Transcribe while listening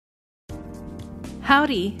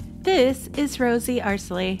Howdy, this is Rosie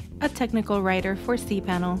Arsley, a technical writer for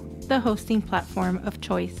cPanel, the hosting platform of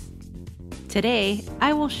choice. Today,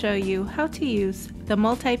 I will show you how to use the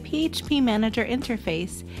MultiPHP Manager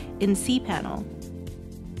interface in cPanel.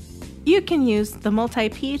 You can use the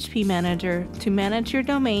MultiPHP Manager to manage your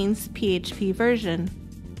domain's PHP version.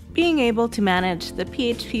 Being able to manage the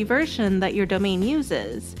PHP version that your domain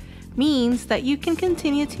uses means that you can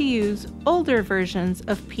continue to use older versions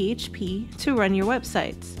of PHP to run your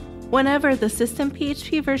websites whenever the system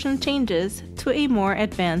PHP version changes to a more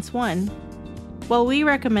advanced one. While we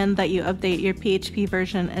recommend that you update your PHP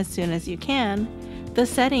version as soon as you can, the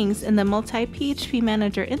settings in the MultiPHP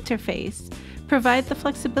Manager interface provide the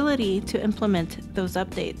flexibility to implement those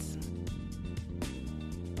updates.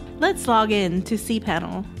 Let's log in to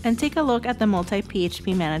cPanel and take a look at the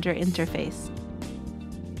MultiPHP Manager interface.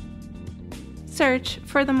 Search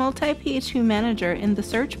for the MultiPHP Manager in the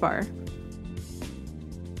search bar,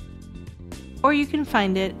 or you can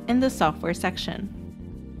find it in the software section.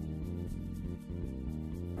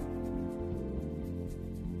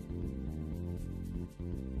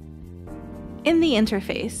 In the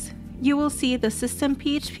interface, you will see the system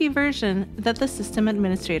PHP version that the system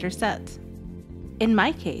administrator set. In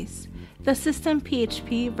my case, the system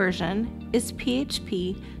PHP version is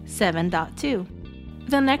PHP 7.2.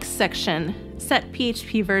 The next section, Set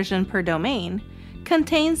PHP Version per Domain,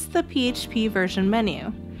 contains the PHP version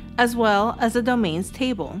menu, as well as a domains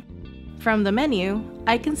table. From the menu,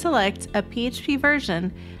 I can select a PHP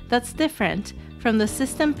version that's different from the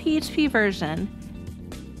system PHP version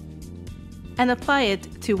and apply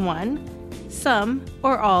it to one, some,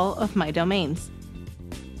 or all of my domains.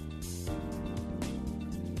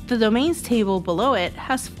 The domains table below it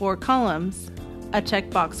has 4 columns: a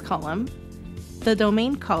checkbox column, the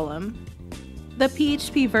domain column, the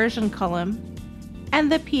PHP version column,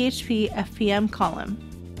 and the PHP FPM column.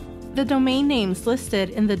 The domain names listed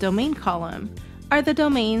in the domain column are the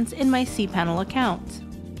domains in my cPanel account.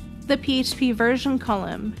 The PHP version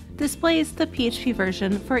column displays the PHP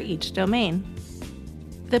version for each domain.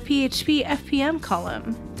 The PHP FPM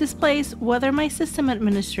column displays whether my system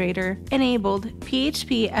administrator enabled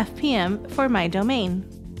PHP FPM for my domain.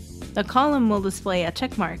 The column will display a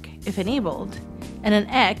checkmark if enabled, and an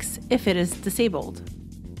X if it is disabled.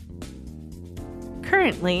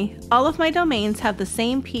 Currently, all of my domains have the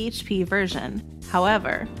same PHP version.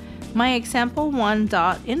 However, my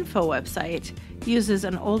example1.info website uses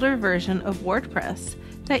an older version of WordPress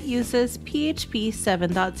that uses PHP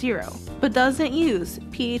 7.0, but doesn't use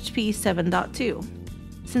PHP 7.2.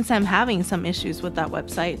 Since I'm having some issues with that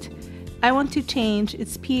website, I want to change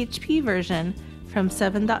its PHP version from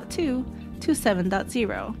 7.2 to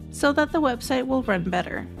 7.0 so that the website will run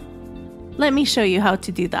better. Let me show you how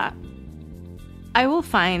to do that. I will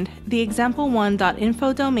find the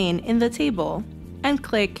example1.info domain in the table and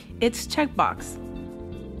click its checkbox.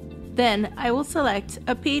 Then I will select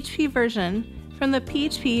a PHP version from the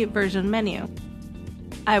PHP version menu.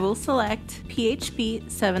 I will select PHP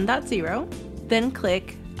 7.0, then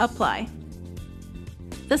click Apply.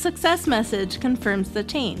 The success message confirms the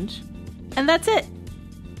change. And that's it!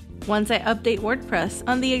 Once I update WordPress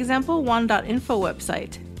on the example1.info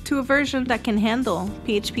website to a version that can handle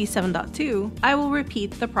PHP 7.2, I will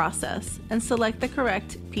repeat the process and select the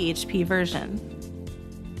correct PHP version.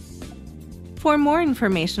 For more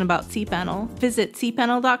information about cPanel, visit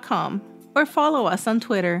cPanel.com or follow us on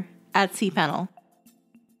Twitter @cPanel.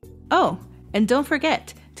 Oh, and don't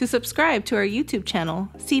forget to subscribe to our YouTube channel,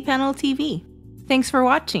 cPanel TV. Thanks for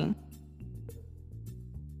watching.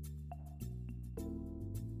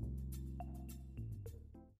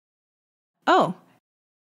 Oh,